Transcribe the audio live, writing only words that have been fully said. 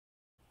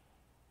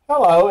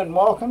Hello and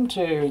welcome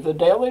to the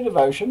Daily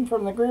Devotion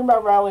from the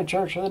Greenbrier Valley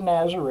Church of the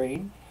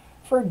Nazarene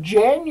for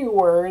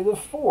January the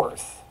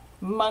 4th,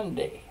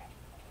 Monday.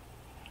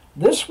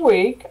 This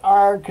week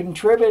our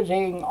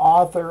contributing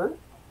author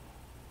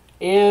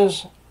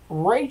is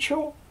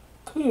Rachel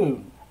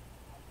Kuhn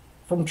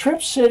from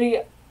Trip City,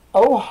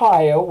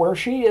 Ohio, where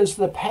she is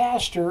the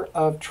pastor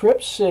of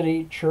Trip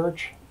City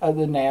Church of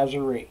the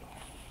Nazarene.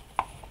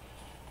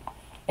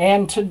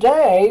 And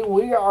today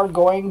we are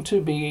going to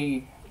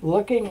be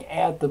looking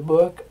at the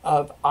book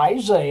of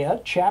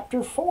Isaiah,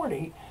 chapter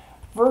 40,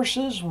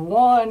 verses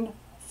 1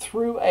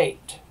 through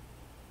 8.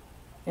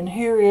 And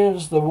here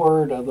is the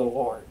word of the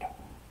Lord.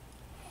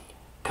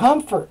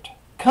 Comfort,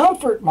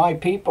 comfort my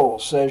people,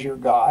 says your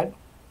God.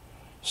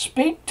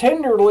 Speak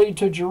tenderly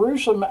to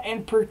Jerusalem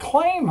and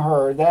proclaim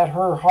her that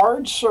her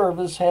hard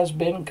service has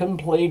been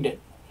completed,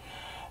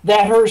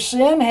 that her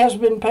sin has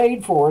been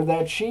paid for,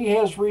 that she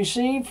has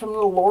received from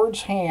the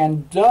Lord's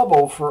hand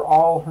double for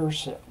all her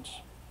sins.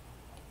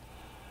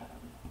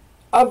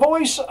 A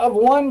voice of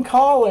one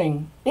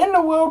calling, in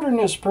the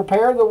wilderness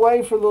prepare the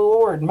way for the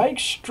Lord, make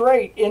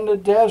straight in the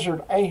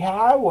desert a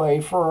highway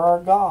for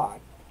our God.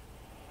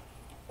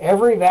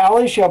 Every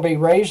valley shall be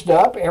raised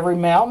up, every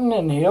mountain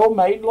and hill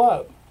made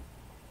low.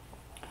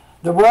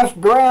 The rough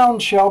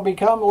ground shall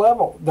become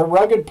level, the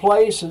rugged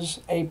places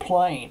a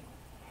plain.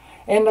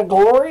 And the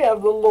glory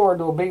of the Lord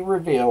will be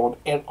revealed,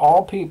 and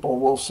all people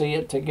will see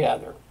it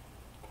together.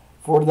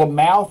 For the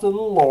mouth of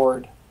the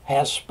Lord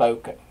has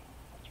spoken.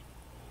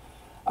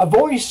 A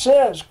voice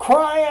says,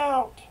 cry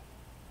out.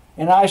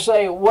 And I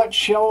say, what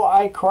shall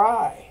I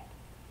cry?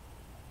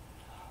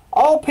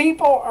 All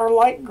people are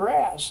like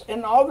grass,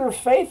 and all their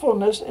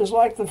faithfulness is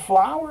like the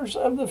flowers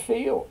of the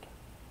field.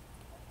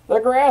 The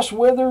grass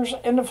withers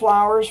and the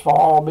flowers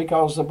fall,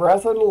 because the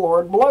breath of the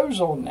Lord blows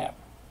on them.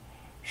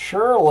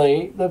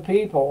 Surely the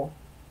people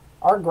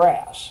are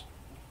grass.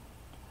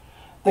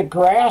 The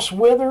grass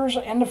withers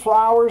and the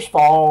flowers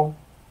fall,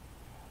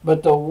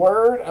 but the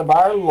word of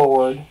our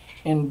Lord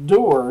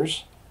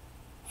endures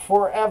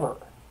forever.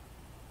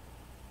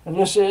 And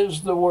this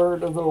is the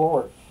word of the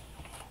Lord.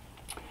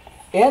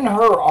 In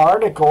her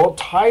article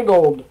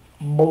titled,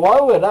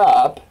 Blow It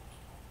Up,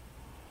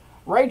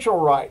 Rachel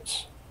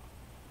writes,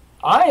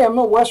 I am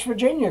a West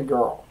Virginia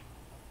girl.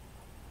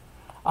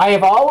 I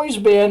have always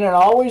been and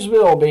always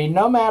will be,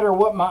 no matter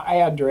what my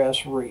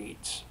address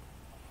reads.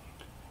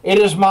 It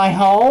is my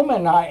home,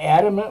 and I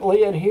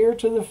adamantly adhere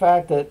to the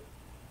fact that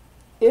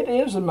it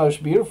is the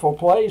most beautiful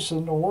place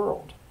in the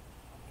world.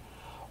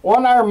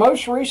 On our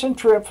most recent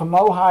trip from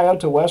Ohio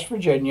to West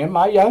Virginia,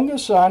 my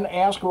youngest son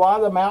asked why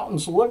the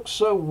mountains looked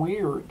so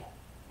weird.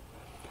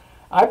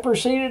 I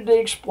proceeded to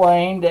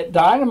explain that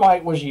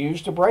dynamite was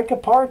used to break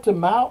apart the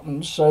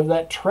mountains so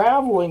that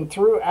traveling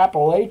through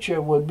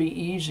Appalachia would be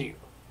easier.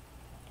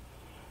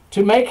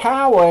 To make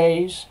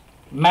highways,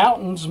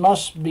 mountains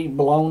must be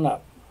blown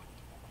up.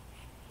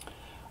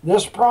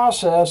 This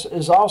process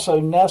is also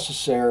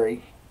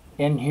necessary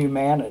in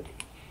humanity.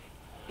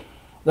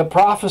 The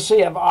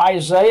prophecy of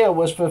Isaiah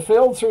was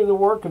fulfilled through the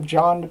work of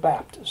John the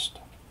Baptist.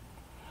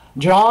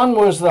 John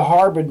was the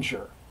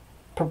harbinger,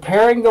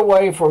 preparing the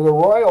way for the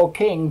royal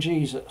King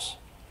Jesus.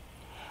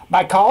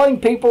 By calling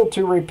people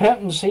to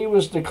repentance, he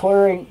was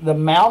declaring the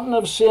mountain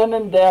of sin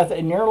and death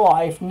in your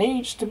life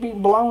needs to be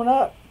blown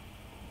up.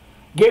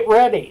 Get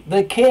ready,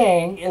 the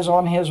King is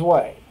on his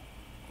way.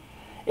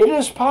 It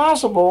is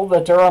possible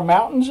that there are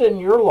mountains in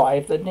your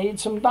life that need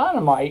some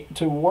dynamite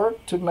to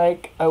work to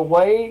make a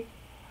way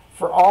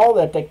for all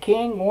that the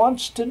King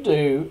wants to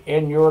do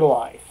in your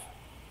life.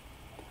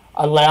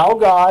 Allow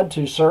God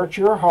to search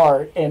your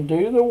heart and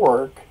do the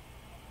work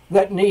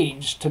that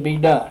needs to be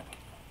done.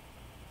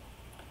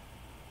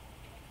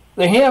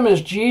 The hymn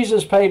is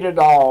Jesus Paid It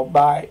All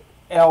by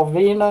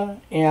Elvina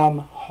M.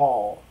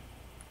 Hall.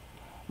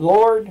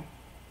 Lord,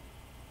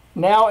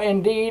 now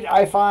indeed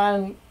I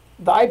find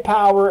thy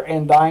power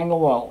and thine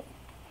alone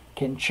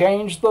can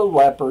change the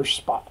leper's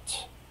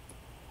spots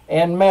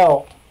and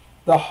melt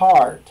the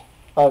heart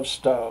of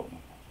stone.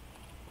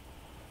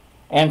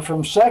 And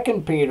from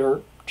 2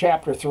 Peter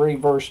chapter 3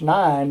 verse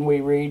 9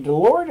 we read, the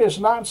Lord is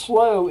not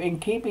slow in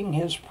keeping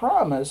his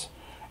promise,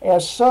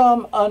 as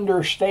some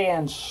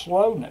understand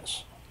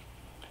slowness.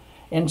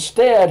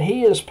 Instead,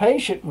 he is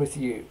patient with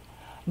you,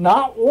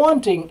 not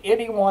wanting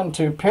anyone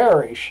to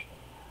perish,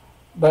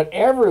 but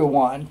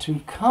everyone to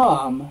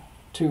come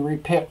to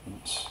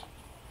repentance.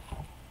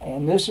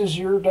 And this is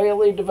your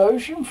daily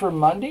devotion for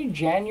Monday,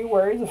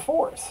 January the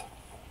 4th.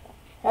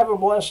 Have a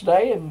blessed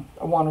day and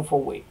a wonderful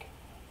week.